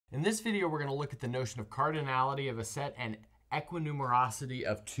In this video, we're going to look at the notion of cardinality of a set and equinumerosity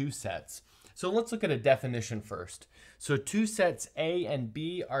of two sets. So let's look at a definition first. So two sets A and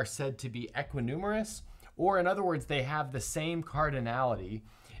B are said to be equinumerous, or in other words, they have the same cardinality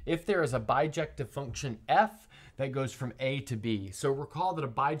if there is a bijective function f that goes from A to B. So recall that a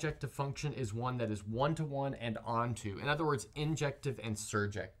bijective function is one that is one-to-one and onto. In other words, injective and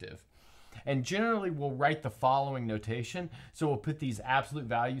surjective. And generally, we'll write the following notation. So we'll put these absolute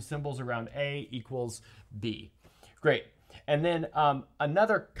value symbols around A equals B. Great. And then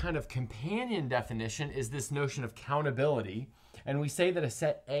another kind of companion definition is this notion of countability. And we say that a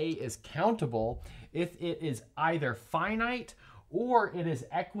set A is countable if it is either finite or it is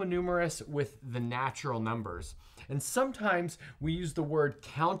equinumerous with the natural numbers. And sometimes we use the word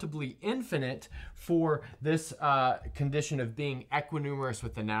countably infinite for this condition of being equinumerous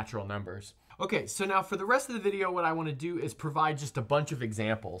with the natural numbers. Okay, so now for the rest of the video, what I want to do is provide just a bunch of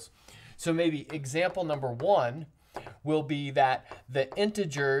examples. So maybe example number one will be that the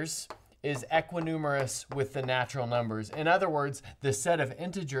integers is equinumerous with the natural numbers. In other words, the set of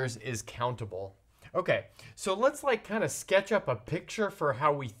integers is countable. Okay, so let's kind of sketch up a picture for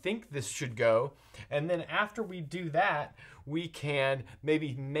how we think this should go. And then after we do that, we can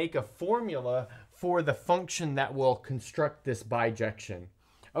maybe make a formula for the function that will construct this bijection.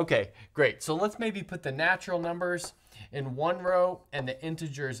 Okay, great. So let's maybe put the natural numbers in one row and the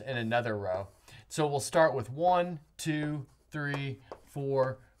integers in another row. So we'll start with 1, 2, 3,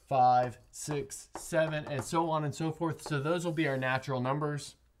 4, 5, 6, 7, and so on and so forth. So those will be our natural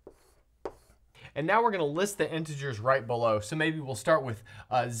numbers. And now we're going to list the integers right below. So maybe we'll start with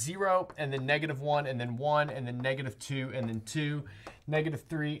 0, and then -1, and then 1, and then -2, and then 2,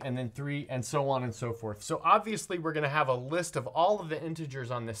 -3, and then 3, and so on and so forth. So obviously we're going to have a list of all of the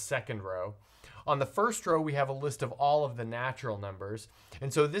integers on this second row. On the first row, we have a list of all of the natural numbers.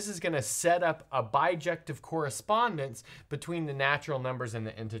 And so this is going to set up a bijective correspondence between the natural numbers and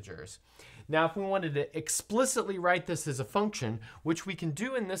the integers. Now, if we wanted to explicitly write this as a function, which we can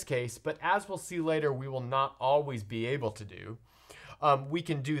do in this case, but as we'll see later, we will not always be able to do, we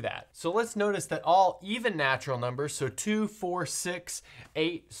can do that. So let's notice that all even natural numbers, so 2, 4, 6,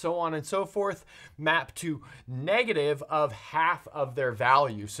 8, so on and so forth, map to negative of half of their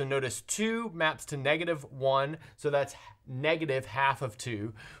value. So notice 2 maps to -1, so that's negative half of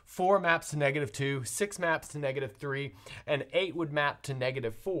 2. 4 maps to -2, 6 maps to -3, and 8 would map to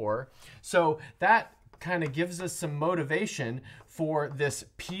 -4. So that kind of gives us some motivation for this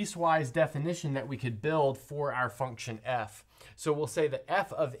piecewise definition that we could build for our function f. So we'll say that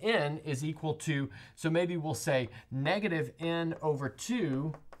f of n is equal to, so maybe we'll say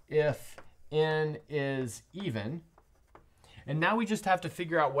 -n/2 if n is even. And now we just have to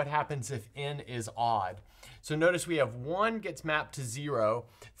figure out what happens if n is odd. So notice we have 1 gets mapped to 0,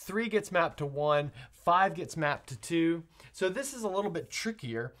 3 gets mapped to 1, 5 gets mapped to 2. So this is a little bit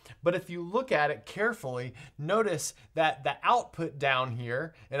trickier, but if you look at it carefully, notice that the output down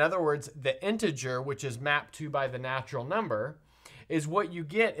here, in other words, the integer, which is mapped to by the natural number, is what you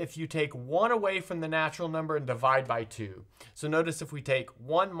get if you take 1 away from the natural number and divide by 2. So notice if we take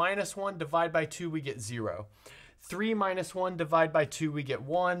 1 minus 1, divide by 2, we get 0. 3 minus 1, divide by 2, we get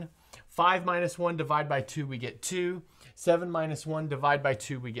 1. 5 minus 1, divide by 2, we get 2. 7 minus 1, divide by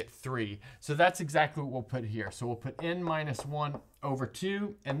 2, we get 3. So that's exactly what we'll put here. So we'll put n minus 1 over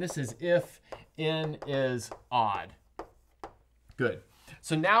 2, and this is if n is odd. Good.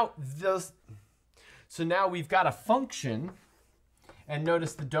 So now we've got a function, and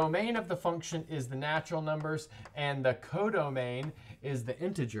notice the domain of the function is the natural numbers, and the codomain is the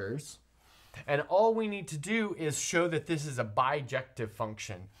integers. And all we need to do is show that this is a bijective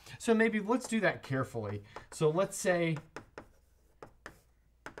function. So maybe let's do that carefully. So let's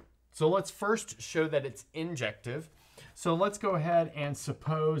first show that it's injective. So let's go ahead and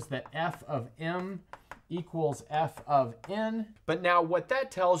suppose that f of m equals f of n. But now what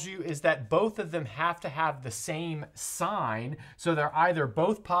that tells you is that both of them have to have the same sign. So they're either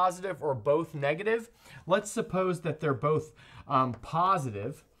both positive or both negative. Let's suppose that they're both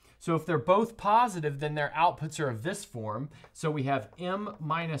positive. So if they're both positive, then their outputs are of this form. So we have m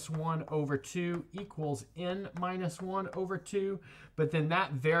minus 1 over 2 equals n minus 1 over 2. But then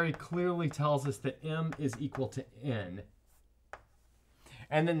that very clearly tells us that m is equal to n.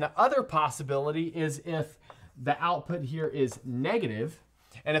 And then the other possibility is if the output here is negative.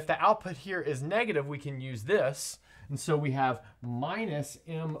 And if the output here is negative, we can use this. And so we have minus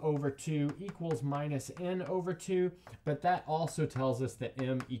m over 2 equals minus n over 2, but that also tells us that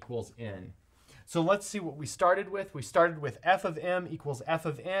m equals n. So let's see what we started with. We started with f of m equals f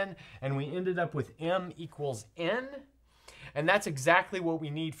of n, and we ended up with m equals n. And that's exactly what we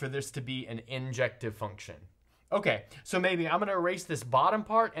need for this to be an injective function. Okay, so maybe I'm going to erase this bottom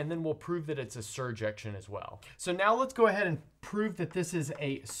part, and then we'll prove that it's a surjection as well. So now let's go ahead and prove that this is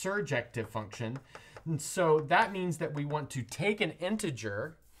a surjective function. And so that means that we want to take an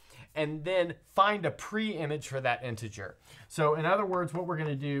integer and then find a pre-image for that integer. So in other words, what we're going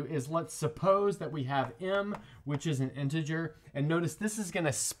to do is let's suppose that we have m, which is an integer. And notice this is going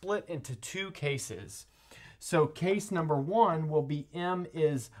to split into two cases. So case number 1 will be m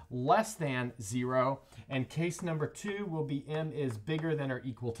is less than 0, and case number 2 will be m is bigger than or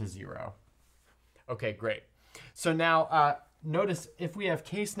equal to 0. Okay, great. So now notice if we have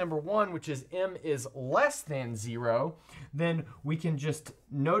case number 1, which is m is less than 0, then we can just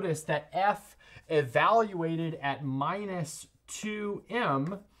notice that f evaluated at minus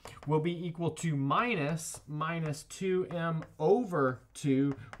 2m will be equal to minus 2m over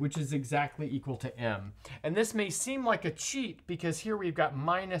 2, which is exactly equal to m. And this may seem like a cheat because here we've got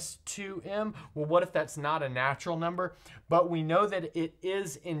minus 2m. Well, what if that's not a natural number? But we know that it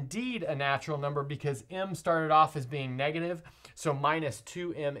is indeed a natural number because m started off as being negative. So minus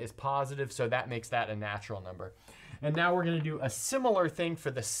 2m is positive, so that makes that a natural number. And now we're going to do a similar thing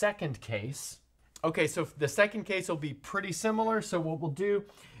for the second case. Okay, so the second case will be pretty similar. So what we'll do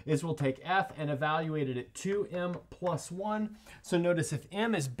is we'll take f and evaluate it at 2m plus 1. So notice if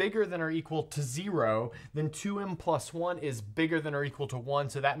m is bigger than or equal to 0, then 2m plus 1 is bigger than or equal to 1,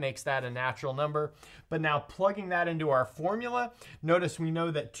 so that makes that a natural number. But now plugging that into our formula, notice we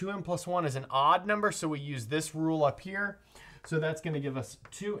know that 2m plus 1 is an odd number, so we use this rule up here. So that's going to give us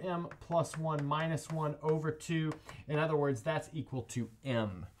 2m plus 1 minus 1 over 2. In other words, that's equal to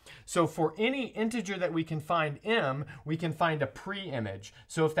m. So for any integer that we can find m, we can find a pre-image.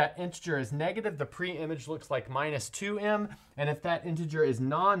 So if that integer is negative, the pre-image looks like minus 2m. And if that integer is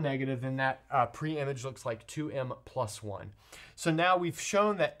non-negative, then that pre-image looks like 2m plus 1. So now we've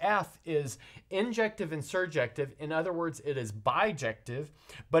shown that f is injective and surjective. In other words, it is bijective.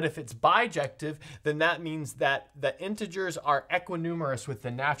 But if it's bijective, then that means that the integers are equinumerous with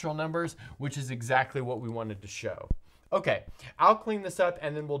the natural numbers, which is exactly what we wanted to show. Okay, I'll clean this up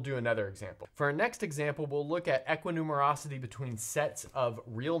and then we'll do another example. For our next example, we'll look at equinumerosity between sets of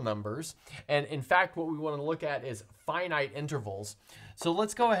real numbers. And in fact, what we want to look at is finite intervals. So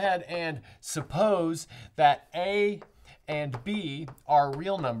let's go ahead and suppose that a and b are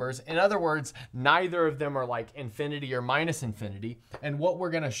real numbers. In other words, neither of them are like infinity or minus infinity. And what we're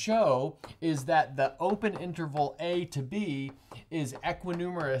going to show is that the open interval a to b is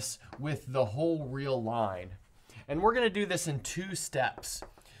equinumerous with the whole real line. And we're going to do this in 2 steps.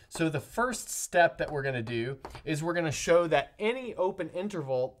 So the first step that we're going to do is we're going to show that any open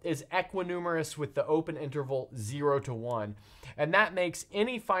interval is equinumerous with the open interval 0 to 1. And that makes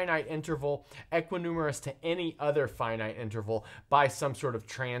any finite interval equinumerous to any other finite interval by some sort of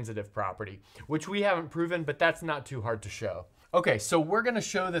transitive property, which we haven't proven, but that's not too hard to show. Okay, so we're going to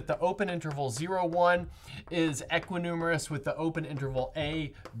show that the open interval 0, 1 is equinumerous with the open interval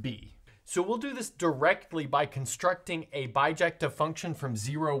a, b. So we'll do this directly by constructing a bijective function from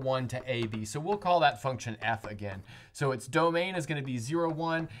 0, 1 to ab. So we'll call that function f again. So its domain is going to be 0,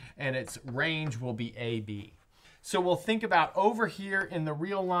 1, and its range will be ab. So we'll think about over here in the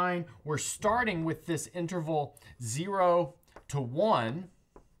real line, we're starting with this interval 0 to 1.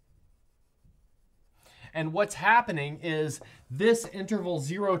 And what's happening is this interval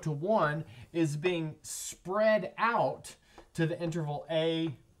 0 to 1 is being spread out to the interval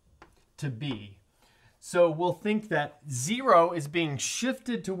a to b. So we'll think that 0 is being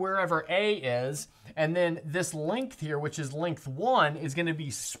shifted to wherever a is, and then this length here, which is length 1, is going to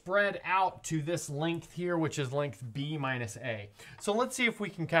be spread out to this length here, which is length b minus a. So let's see if we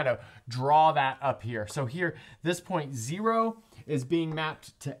can kind of draw that up here. So here, this point 0 is being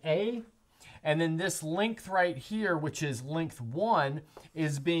mapped to a, and then this length right here, which is length 1,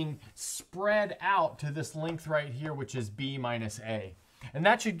 is being spread out to this length right here, which is b minus a. And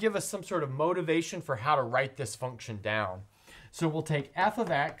that should give us some sort of motivation for how to write this function down. So we'll take f of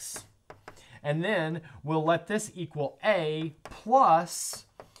x, and then we'll let this equal a plus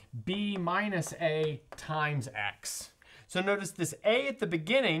b minus a times x. So notice this a at the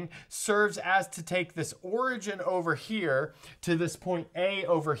beginning serves as to take this origin over here to this point a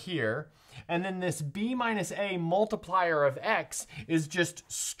over here. And then this b minus a multiplier of x is just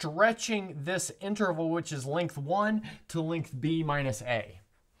stretching this interval, which is length 1, to length b minus a.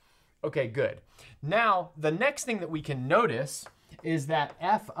 Okay, good. Now, the next thing that we can notice is that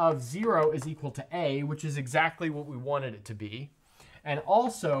f of 0 is equal to a, which is exactly what we wanted it to be. And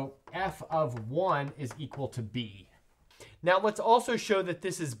also, f of 1 is equal to b. Now let's also show that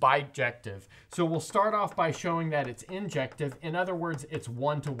this is bijective. So we'll start off by showing that it's injective. In other words, it's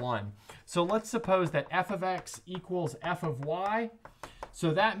 1-to-1. So let's suppose that f of x equals f of y.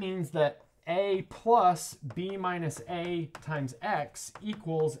 So that means that a plus b minus a times x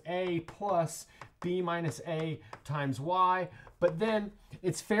equals a plus b minus a times y. But then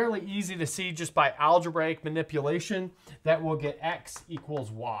it's fairly easy to see just by algebraic manipulation that we'll get x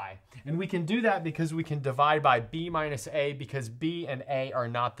equals y. And we can do that because we can divide by b minus a, because b and a are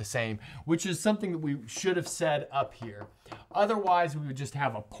not the same, which is something that we should have said up here. Otherwise, we would just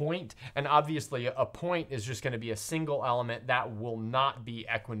have a point, and obviously a point is just going to be a single element that will not be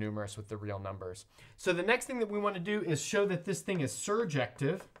equinumerous with the real numbers. So the next thing that we want to do is show that this thing is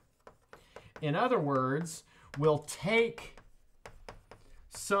surjective. In other words, we'll take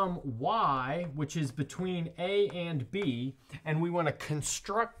some y, which is between a and b, and we want to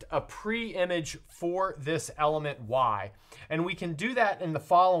construct a pre-image for this element y. And we can do that in the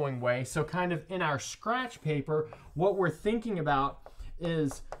following way. So kind of in our scratch paper, what we're thinking about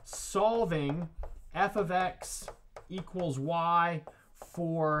is solving f of x equals y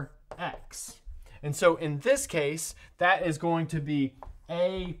for x. And so in this case, that is going to be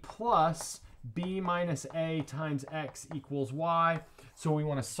a plus b minus a times x equals y. So we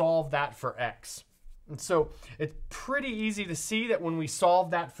want to solve that for x. And so it's pretty easy to see that when we solve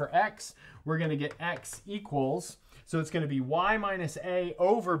that for x, we're going to get x equals, so it's going to be y minus a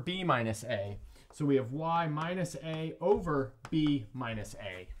over b minus a. So we have y minus a over b minus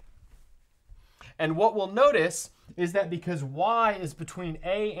a. And what we'll notice is that because y is between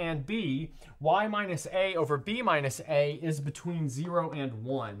a and b, y minus a over b minus a is between 0 and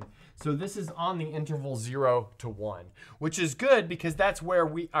 1. So this is on the interval 0 to 1, which is good because that's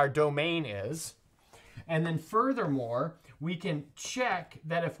where our domain is. And then furthermore, we can check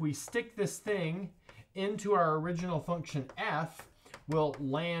that if we stick this thing into our original function f, we'll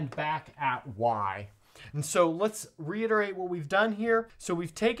land back at y. And so let's reiterate what we've done here. So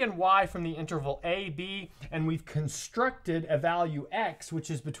we've taken y from the interval a, b, and we've constructed a value x,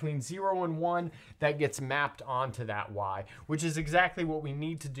 which is between 0 and 1, that gets mapped onto that y, which is exactly what we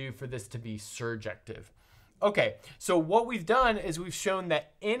need to do for this to be surjective. Okay, so what we've done is we've shown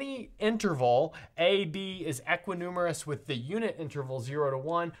that any interval a, b is equinumerous with the unit interval 0 to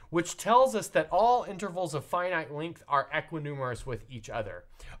 1, which tells us that all intervals of finite length are equinumerous with each other.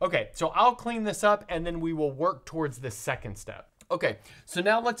 Okay, so I'll clean this up and then we will work towards this second step. Okay, so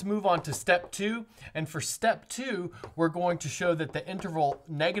now let's move on to step 2. And for step 2, we're going to show that the interval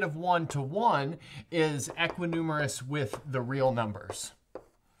 -1 to 1 is equinumerous with the real numbers.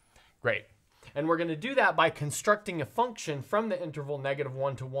 Great. And we're going to do that by constructing a function from the interval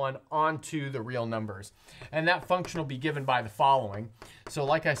 -1 to 1 onto the real numbers. And that function will be given by the following. So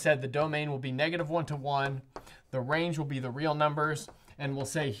like I said, the domain will be -1 to 1. The range will be the real numbers. And we'll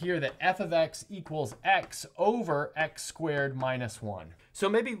say here that f of x equals x over x squared minus 1. So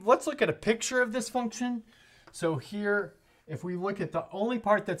maybe let's look at a picture of this function. So here, if we look at the only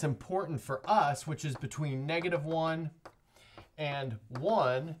part that's important for us, which is between -1 and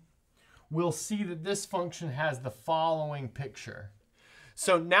 1, we'll see that this function has the following picture.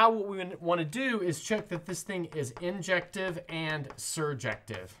 So now what we want to do is check that this thing is injective and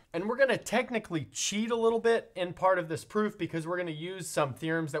surjective. And we're going to technically cheat a little bit in part of this proof because we're going to use some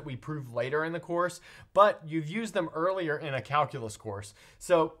theorems that we prove later in the course, but you've used them earlier in a calculus course.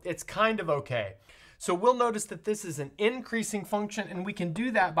 So it's kind of okay. So we'll notice that this is an increasing function, and we can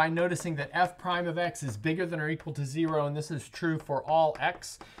do that by noticing that f prime of x is bigger than or equal to 0, and this is true for all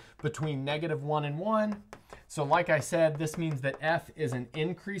x between -1 and 1. So like I said, this means that f is an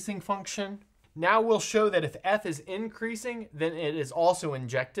increasing function. Now we'll show that if f is increasing, then it is also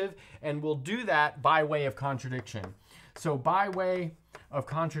injective, and we'll do that by way of contradiction. So by way of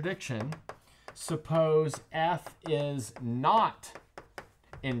contradiction, suppose f is not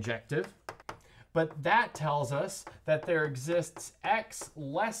injective, but that tells us that there exists x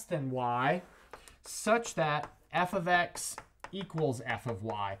less than y such that f of x equals f of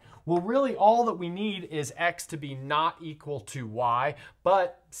y. Well, really all that we need is x to be not equal to y,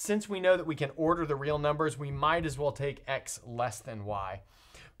 but since we know that we can order the real numbers, we might as well take x less than y.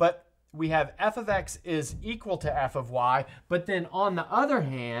 But we have f of x is equal to f of y, but then on the other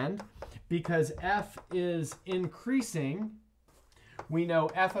hand, because f is increasing, we know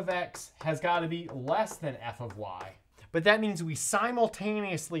f of x has got to be less than f of y. But that means we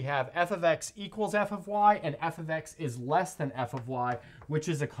simultaneously have f of x equals f of y and f of x is less than f of y, which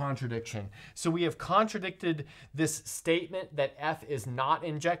is a contradiction. So we have contradicted this statement that f is not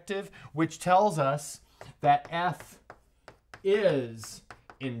injective, which tells us that f is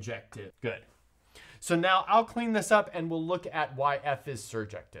injective. Good. So now I'll clean this up and we'll look at why f is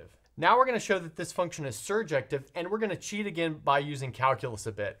surjective. Now we're going to show that this function is surjective, and we're going to cheat again by using calculus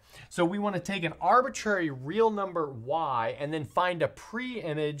a bit. So we want to take an arbitrary real number y and then find a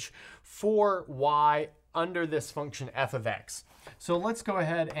pre-image for y under this function f of x. So let's go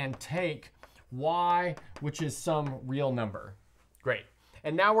ahead and take y, which is some real number. Great.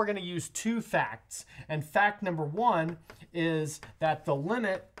 And now we're going to use two facts. And fact number one is that the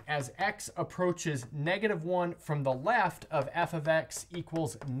limit as x approaches -1 from the left of f of x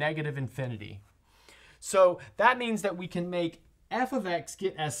equals -infinity. So that means that we can make f of x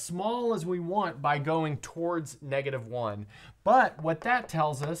get as small as we want by going towards -1. But what that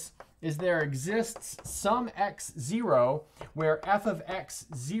tells us is there exists some x0 where f of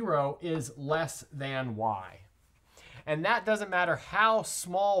x0 is less than y. And that doesn't matter how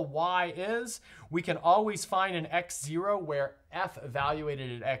small y is, we can always find an x0 where f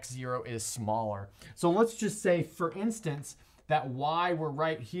evaluated at x0 is smaller. So let's just say, for instance, that y were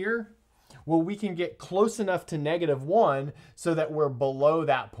right here. Well, we can get close enough to -1 so that we're below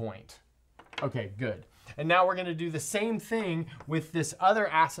that point. Okay, good. And now we're going to do the same thing with this other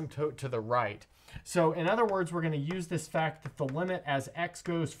asymptote to the right. So in other words, we're going to use this fact that the limit as x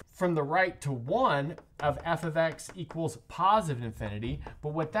goes from the right to 1 of f of x equals +infinity. But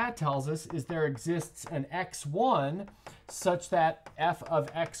what that tells us is there exists an x1 such that f of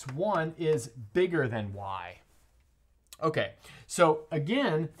x1 is bigger than y. Okay, so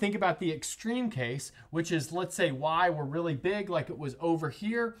again, think about the extreme case, which is, let's say y were really big, like it was over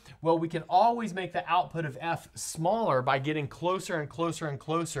here. Well, we can always make the output of f smaller by getting closer and closer and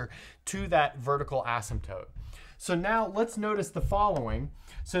closer to that vertical asymptote. So now let's notice the following.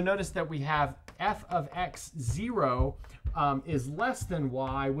 So notice that we have f of x0 is less than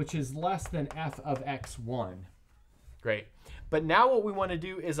y, which is less than f of x1. Great. But now what we want to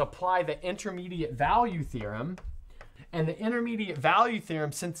do is apply the intermediate value theorem. And the intermediate value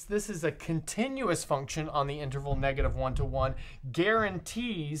theorem, since this is a continuous function on the interval -1 to 1,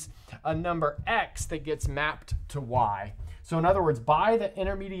 guarantees a number x that gets mapped to y. So in other words, by the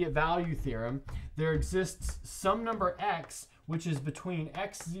intermediate value theorem, there exists some number x, which is between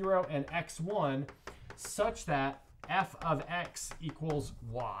x0 and x1, such that f of x equals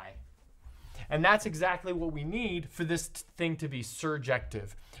y. And that's exactly what we need for this thing to be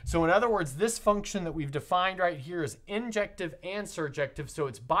surjective. So in other words, this function that we've defined right here is injective and surjective, so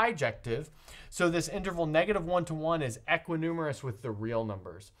it's bijective. So this interval -1 to 1 is equinumerous with the real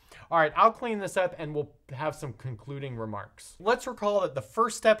numbers. All right, I'll clean this up and we'll have some concluding remarks. Let's recall that the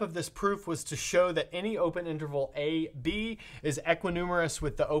first step of this proof was to show that any open interval a, b is equinumerous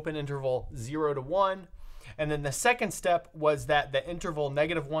with the open interval 0 to 1. And then the second step was that the interval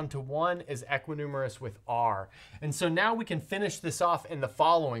 -1 to 1 is equinumerous with r. And so now we can finish this off in the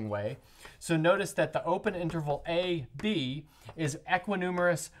following way. So notice that the open interval a, b is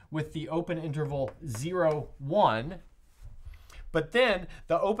equinumerous with the open interval 0, 1. But then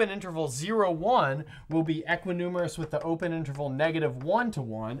the open interval 0, 1 will be equinumerous with the open interval -1 to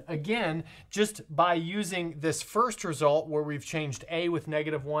 1. Again, just by using this first result where we've changed a with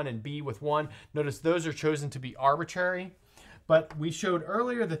 -1 and b with 1. Notice those are chosen to be arbitrary. But we showed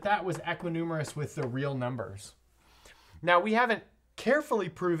earlier that that was equinumerous with the real numbers. Now we haven't carefully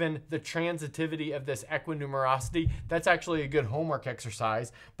proven the transitivity of this equinumerosity. That's actually a good homework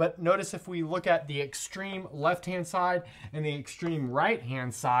exercise. But notice if we look at the extreme left-hand side and the extreme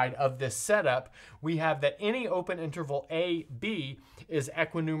right-hand side of this setup, we have that any open interval a, b is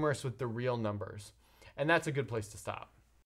equinumerous with the real numbers. And that's a good place to stop.